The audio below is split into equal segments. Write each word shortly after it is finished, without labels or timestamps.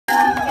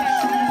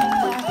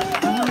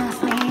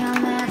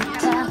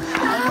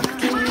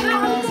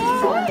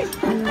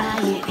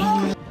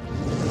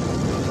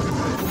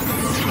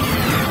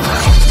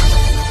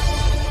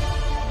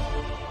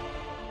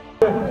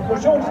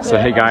So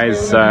hey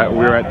guys,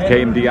 we're at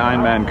KMD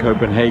Ironman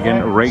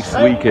Copenhagen race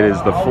week. It is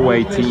the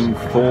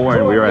 4:18.4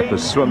 and we're at the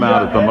swim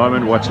out at the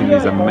moment watching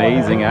these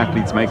amazing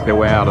athletes make their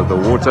way out of the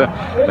water.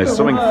 They're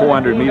swimming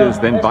 400 meters,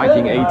 then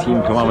biking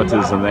 18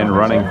 kilometers and then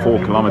running 4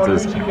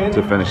 kilometers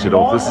to finish it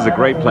off. This is a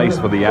great place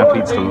for the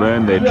athletes to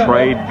learn their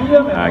trade,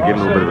 get a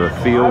little bit of a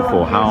feel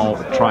for how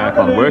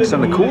triathlon works.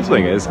 And the cool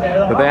thing is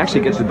that they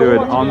actually get to do it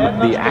on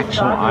the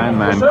actual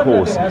Ironman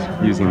course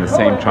using the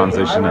same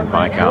transition and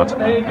bike out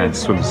and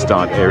swim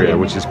start area,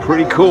 which is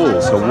pretty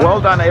cool. So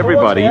well done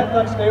everybody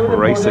for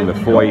racing the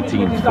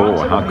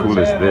 4:18.4. How cool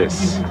is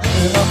this?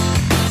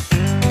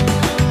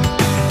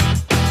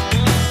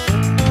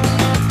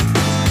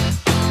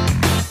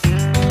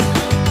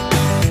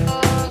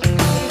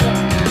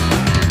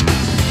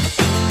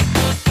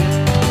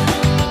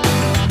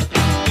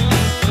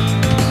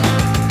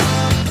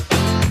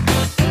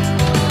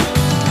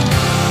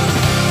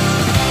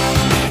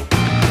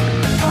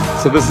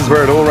 So this is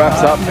where it all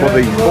wraps up for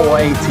the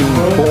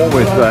 4:18.4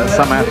 with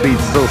some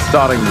athletes still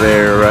starting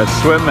their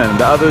swim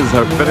and others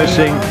are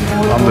finishing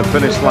on the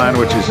finish line,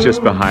 which is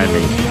just behind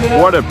me.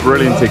 What a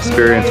brilliant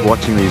experience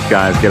watching these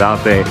guys get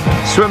out there,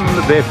 swim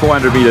their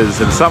 400 meters,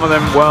 and some of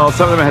them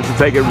had to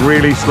take it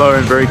really slow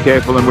and very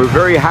careful and were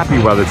very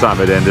happy by the time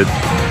it ended.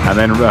 And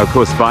then of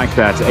course bike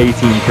that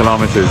 18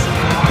 kilometers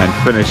and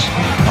finish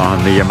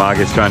on the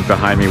Yamaga strand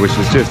behind me, which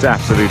is just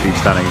absolutely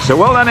stunning. So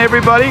well done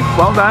everybody,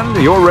 well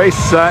done. Your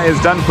race is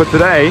done for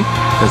today.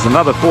 There's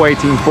another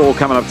 4:18.4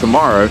 coming up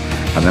tomorrow,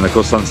 and then of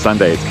course on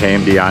Sunday it's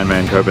KMD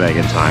Ironman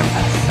Copenhagen time,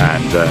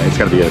 and it's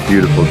going to be a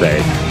beautiful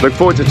day. Look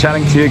forward to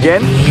chatting to you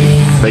again.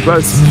 Stay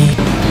close.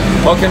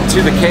 Welcome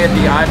to the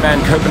KMD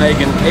Ironman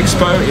Copenhagen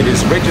Expo. It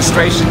is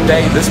registration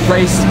day. This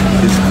place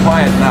is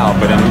quiet now,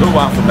 but in a little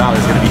while from now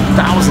there's going to be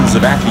thousands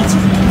of athletes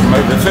from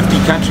over 50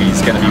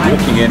 countries going to be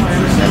walking in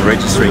and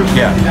registering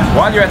here.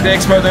 While you're at the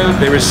expo though,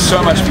 there is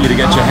so much for you to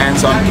get your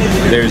hands on.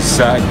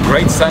 There's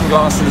great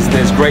sunglasses,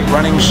 there's great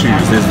running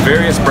shoes, there's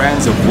various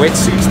brands of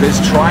wetsuits, there's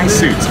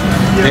tri-suits,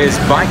 there's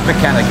Bike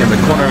Mechanic in the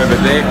corner over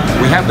there.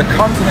 We have the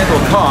Continental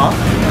car.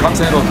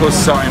 Continental, of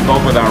course, are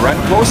involved with our run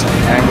course,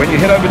 and when you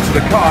head over to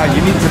the car, you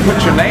need to put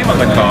your name on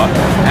the car.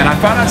 And I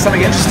found out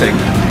something interesting.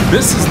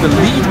 This is the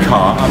lead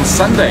car on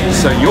Sunday,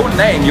 so your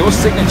name, your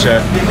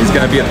signature is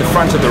going to be at the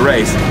front of the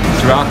race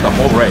throughout the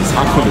whole race.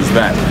 How cool is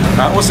that?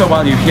 Also,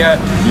 while you're here,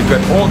 you've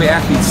got all the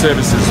athlete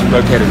services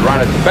located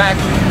right at the back,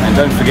 and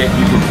don't forget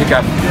you can pick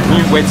up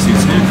new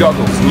wetsuits, new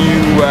goggles,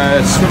 new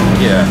swim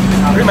gear.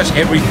 Pretty much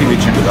everything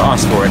that you could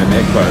ask for in an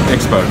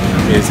expo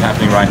is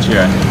happening right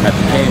here at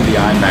the KMD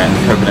Ironman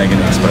Copenhagen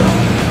Expo.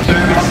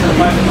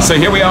 So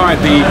here we are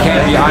at the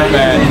KMD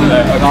Ironman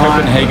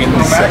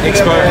Copenhagen's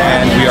Expo,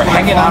 and we are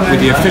hanging out with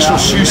the official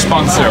shoe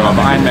sponsor of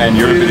Ironman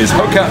Europe. It is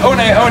Hoka One.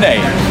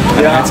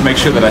 And I had to make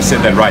sure that I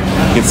said that right.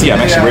 You can see I'm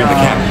actually wearing the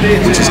cap,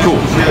 which is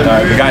cool.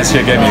 The guys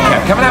here gave me a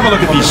cap. Come and have a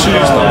look at these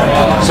shoes though.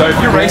 So if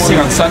you're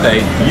racing on Sunday,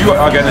 you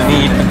are going to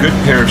need a good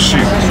pair of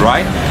shoes,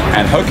 right?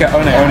 And Hoka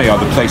One are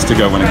the place to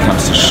go when it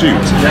comes to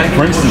shoes.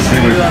 For instance,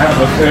 we were having a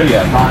look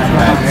earlier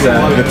at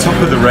the top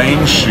of the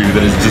range shoe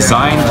that is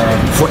designed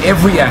for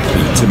every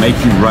athlete to make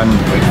you run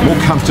more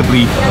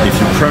comfortably. If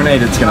you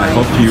pronate, it's going to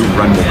help you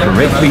run more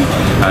correctly.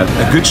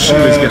 A good shoe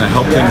is going to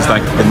help things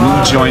like the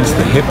knee joints,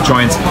 the hip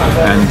joints,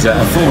 and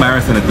a full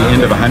marathon at the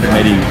end of 180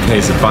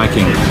 k's of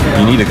biking,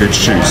 you need a good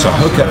shoe. So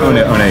Hoka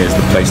One is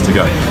the place to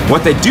go.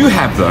 What they do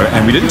have though,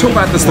 and we didn't talk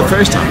about this the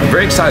first time, I'm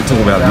very excited to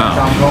talk about it now,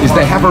 is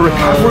they have a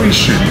recovery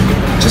shoe.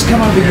 Just come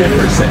over here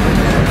for a second.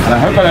 And I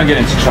hope I don't get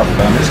into trouble,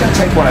 but I'm just going to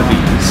take one of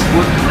these.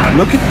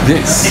 Look at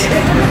this.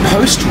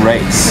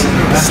 Post-race,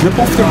 slip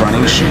off the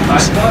running shoes,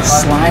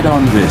 slide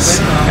on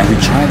this, and we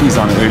tried these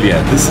on earlier.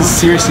 This is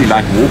seriously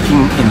like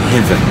walking in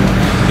heaven.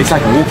 It's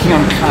like walking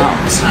on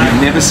clouds.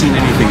 You've never seen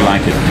anything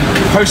like it.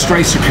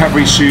 Post-race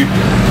recovery shoe,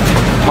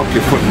 pop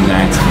your foot in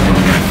that and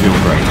you're going to feel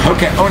great.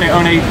 Hoka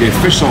One, the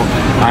official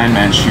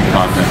Ironman shoe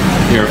partner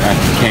here at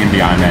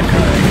KMD Ironman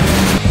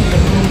Copenhagen.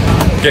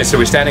 Okay, so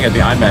we're standing at the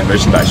Ironman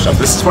merchandise shop.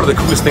 This is one of the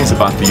coolest things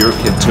about the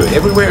European tour.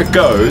 Everywhere it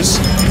goes,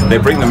 they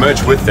bring the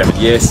merch with them.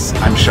 Yes,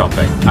 I'm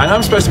shopping. I know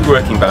I'm supposed to be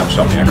working, but I'm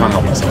shopping. I can't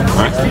help myself,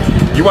 right?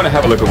 You want to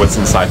have a look at what's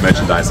inside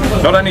merchandise.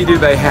 Not only do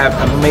they have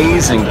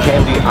amazing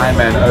KMD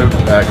Ironman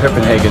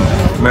Copenhagen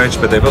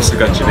merch, but they've also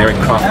got generic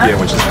craft gear,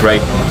 which is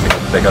great.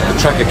 They got the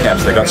trucker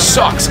caps, they got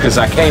socks, because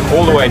I came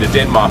all the way to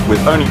Denmark with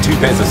only 2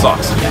 pairs of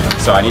socks.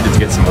 So I needed to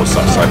get some more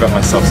socks, so I got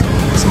myself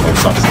some more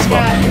socks as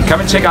well.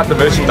 Come and check out the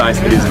merchandise.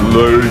 It is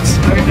loads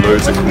and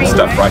loads of cool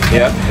stuff right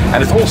here.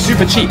 And it's all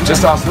super cheap.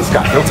 Just ask this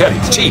guy, he'll tell you,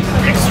 it's cheap.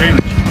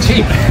 Extremely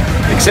cheap.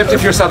 Except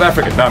if you're South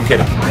African. No, I'm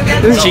kidding.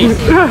 It's cheap.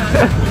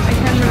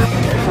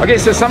 Okay,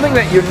 so something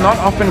that you're not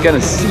often going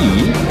to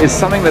see is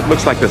something that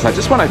looks like this.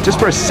 Just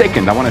for a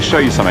second, I want to show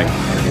you something.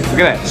 Look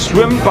at that.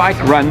 Swim,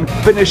 bike, run,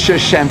 finisher,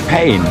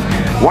 champagne.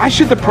 Why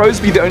should the pros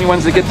be the only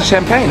ones that get the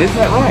champagne? Isn't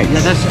that right? Yeah,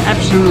 that's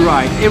absolutely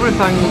right.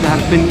 Everything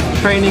that has been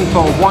training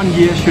for 1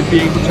 year should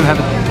be able to have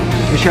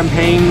a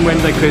champagne when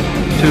they get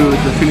to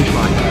the finish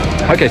line.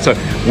 Okay, so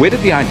where did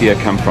the idea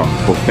come from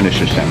for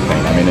Finisher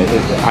Champagne? I mean,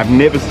 I've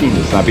never seen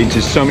this. I've been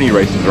to so many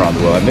races around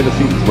the world. I've never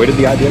seen this. Where did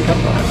the idea come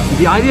from?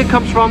 The idea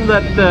comes from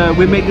that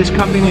we made this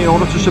company in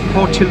order to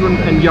support children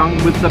and young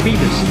with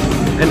diabetes.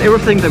 And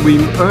everything that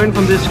we earn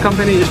from this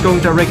company is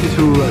going directly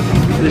to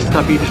this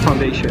diabetes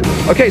foundation.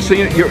 Okay, so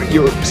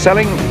you're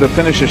selling the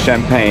Finisher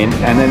Champagne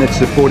and then it's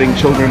supporting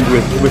children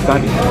with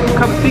diabetes?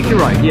 Completely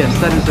right, yes,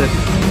 that is it.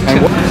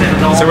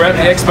 So we're at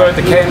the expo at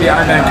the KMB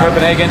Ironman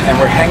Copenhagen and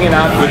we're hanging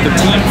out with the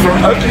team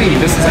from Oakley.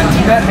 This is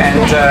Antina and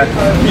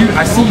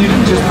I see you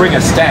didn't just bring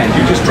a stand,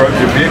 you just drove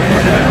your vehicle,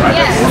 right?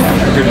 Yes.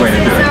 That's a good way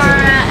to do it.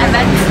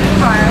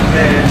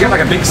 You got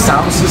like a big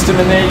sound system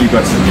in there, you've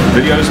got some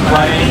videos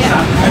playing,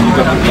 and you've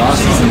got the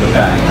glasses in the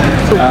back.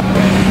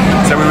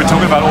 So we were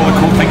talking about all the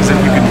cool things that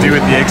you can do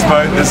at the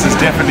expo. This is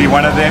definitely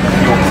one of them.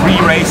 Your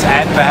pre-race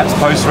and perhaps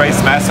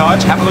post-race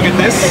massage. Have a look at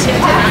this.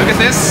 Look at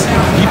this.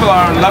 People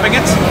are loving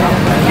it.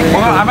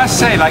 Well, I must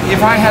say, like,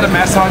 if I had a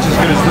massage as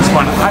good as this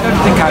one, I don't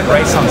think I'd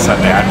race on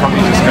Sunday. I'd probably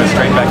just go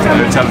straight back to the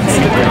hotel and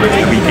sleep for the rest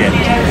of the weekend.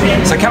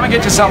 So come and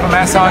get yourself a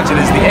massage. It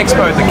is the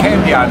expo at the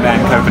KMB Ironman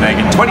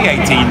Copenhagen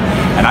 2018,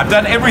 and I've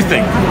done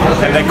everything.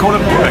 And they call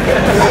it work.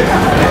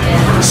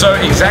 So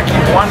exactly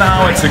 1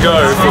 hour to go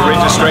for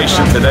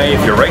registration today.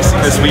 If you're racing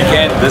this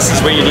weekend, this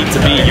is where you need to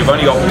be. You've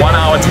only got 1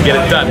 hour to get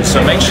it done. So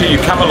make sure you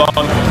come along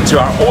to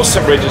our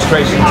awesome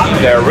registration team.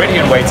 They're ready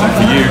and waiting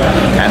for you.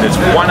 And it's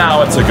 1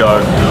 hour to go,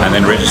 and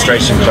then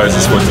registration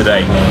closes for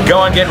today.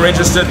 Go and get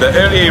registered. The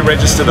earlier you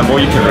register, the more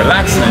you can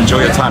relax and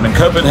enjoy your time in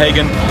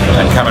Copenhagen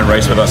and come and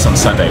race with us on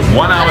Sunday.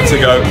 1 hour to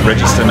go.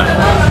 Register now.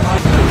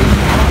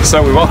 So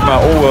we welcome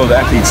our all-world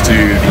athletes to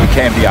the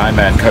KMB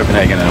Ironman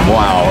Copenhagen, and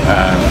wow,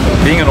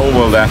 being an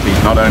all-world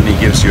athlete not only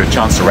gives you a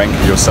chance to rank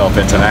yourself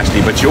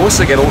internationally, but you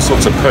also get all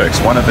sorts of perks.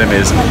 One of them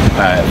is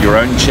your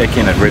own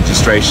check-in at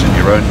registration,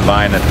 your own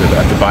line at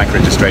the bike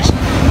registration.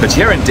 But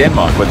here in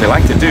Denmark, what they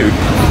like to do,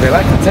 they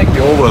like to take the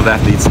all-world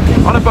athletes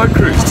on a boat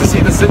cruise to see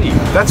the city.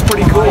 That's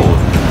pretty cool.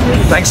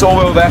 Thanks,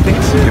 all-world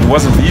athletes. If it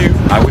wasn't for you,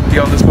 I wouldn't be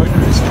on this boat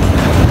cruise.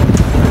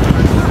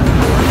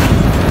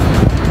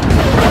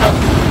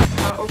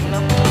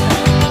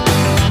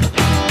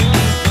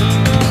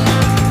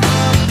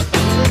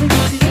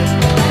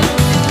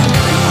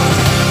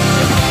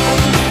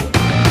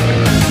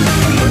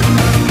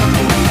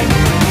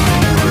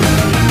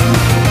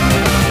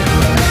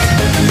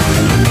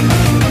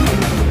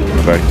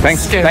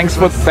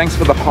 Thanks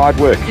for the hard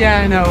work. Yeah,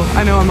 I know,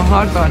 I'm a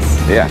hard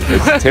boss. Yeah,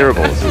 it's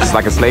terrible. It's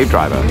like a slave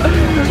driver.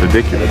 It's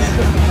ridiculous.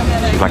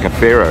 It's like a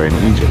pharaoh in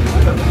Egypt.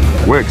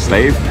 Work,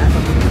 slave.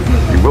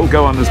 You will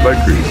go on this boat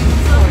cruise.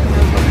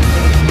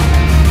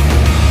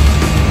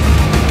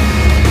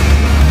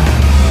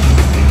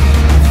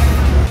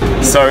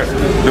 So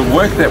the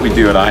work that we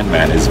do at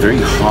Ironman is very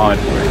hard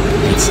work.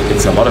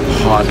 It's a lot of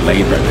hard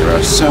labor. There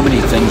are so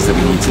many things that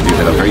we need to do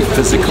that are very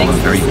physical and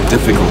very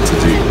difficult to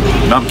do.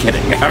 No, I'm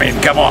kidding. I mean,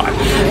 come on.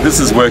 This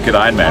is work at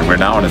Ironman. We're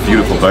now on a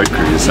beautiful boat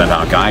cruise, and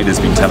our guide has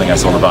been telling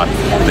us all about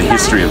the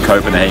history of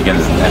Copenhagen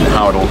and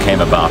how it all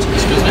came about.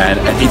 And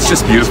it's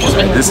just beautiful.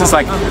 This is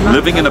like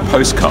living in a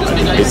postcard.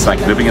 It's like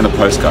living in a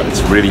postcard.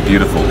 It's really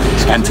beautiful.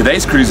 And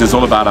today's cruise is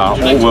all about our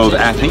all-world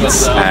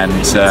athletes.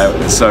 And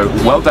so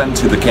well done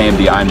to the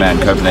KMB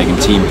Ironman Copenhagen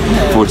team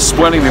for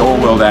spoiling the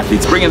all-world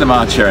athletes, bringing them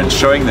out here and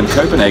showing them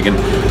Copenhagen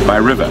by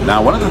river.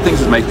 Now, one of the things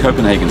that made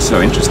Copenhagen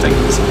so interesting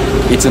is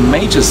it's a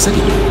major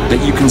city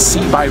that you can see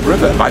by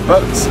river, by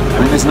boats. I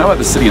mean, there's no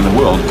other city in the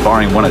world,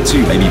 barring one or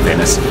two, maybe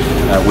Venice,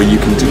 where you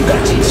can do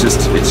that. It's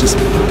just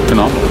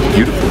phenomenal,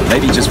 beautiful.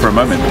 Maybe just for a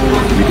moment,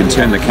 you can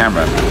turn the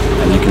camera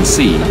and you can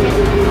see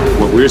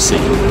what we're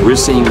seeing. We're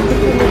seeing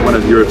one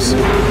of Europe's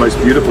most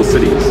beautiful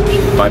cities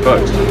by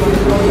boat.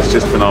 It's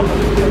just phenomenal.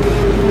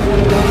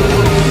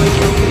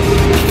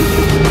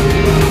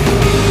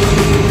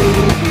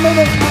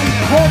 Minute and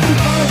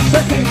 45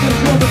 seconds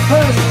until the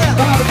first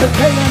start of the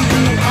KMB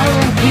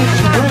Ironman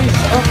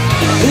race of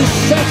this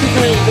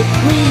Saturday, the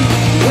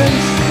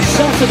free-race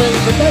Saturday,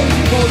 the day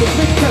before the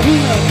big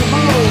Kahuna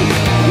tomorrow.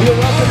 We are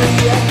opening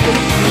the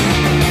activity.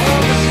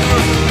 All the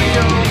scores of Rio,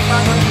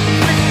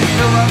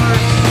 560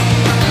 runners.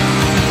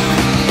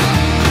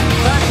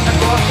 Back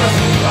across the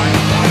line.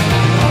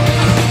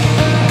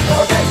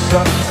 Okay,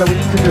 so we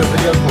need to do a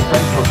video for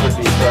Facebook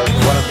quickly, so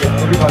we want to get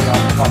everybody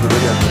on the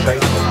video for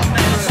Facebook.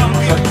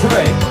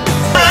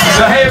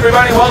 So hey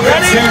everybody, welcome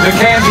to the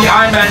KMB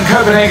Ironman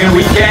Copenhagen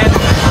weekend.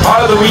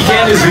 Part of the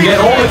weekend is we get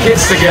all the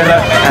kids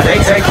together and they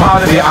take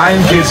part in the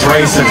Iron Kids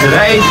race. And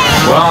today,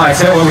 well, I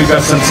tell you, we've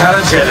got some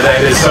talent here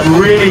today. There's some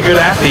really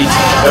good athletes.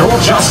 They're all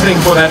jostling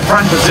for that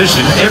front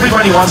position.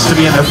 Everybody wants to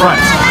be in the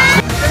front.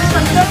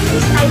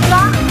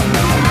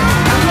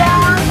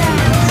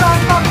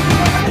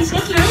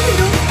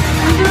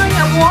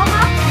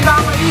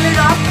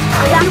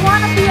 You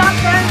want to be up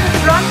there in the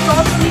front, you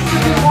also need to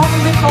be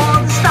warming before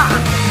the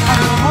start.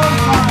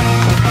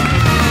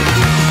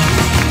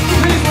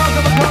 Please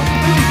welcome across the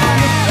finish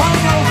line the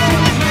final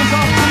finishers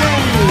of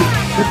today.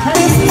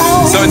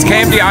 So it's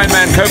KMD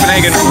Ironman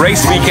Copenhagen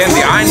race weekend.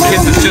 The Iron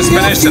Kids has just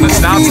finished and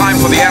it's now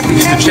time for the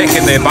athletes to check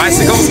in their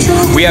bicycles.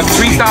 We have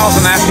 3,000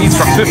 athletes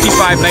from 55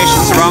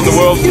 nations around the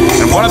world,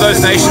 and one of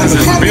those nations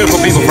is beautiful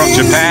people from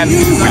Japan.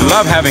 We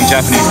love having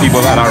Japanese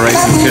people at our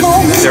races because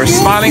they're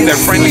smiling, they're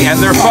friendly,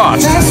 and they're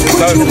fast.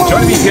 So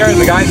joining me here are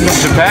the guys from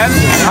Japan.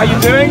 How you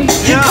doing?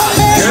 Yeah.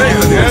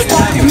 Good.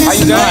 How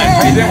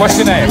you doing? What's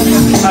your name?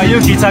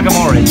 Yuki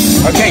Takamori.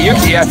 Okay,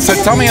 Yuki. So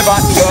tell me about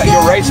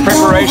your race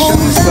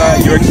preparations.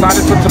 You're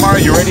excited for tomorrow?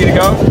 You ready to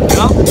go?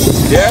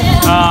 Yeah.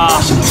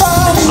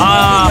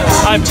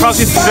 I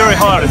practice very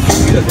hard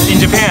in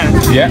Japan.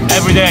 Yeah.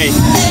 Every day.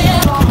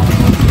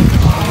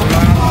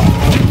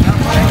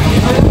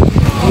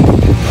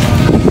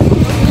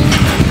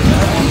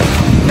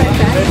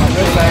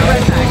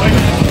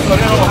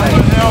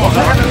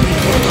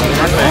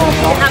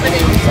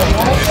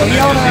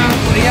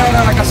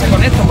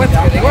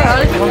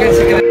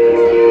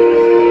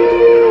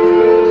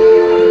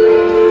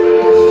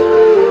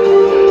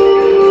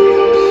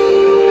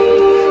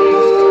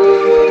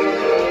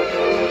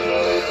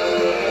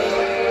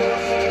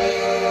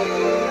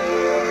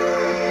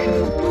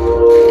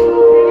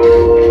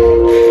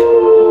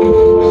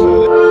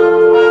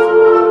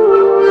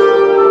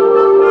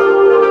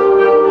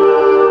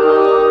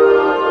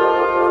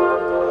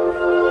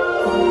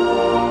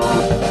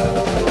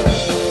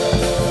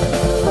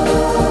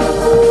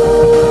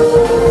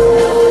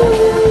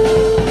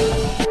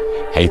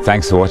 Hey,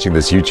 thanks for watching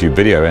this YouTube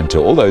video, and to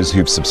all those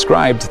who've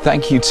subscribed,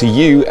 thank you to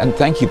you, and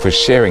thank you for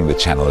sharing the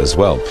channel as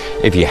well.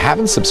 If you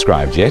haven't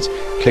subscribed yet,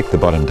 click the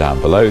button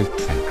down below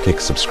and click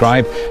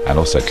subscribe, and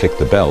also click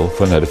the bell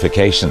for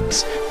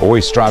notifications.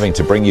 Always striving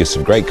to bring you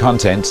some great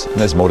content, and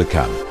there's more to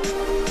come.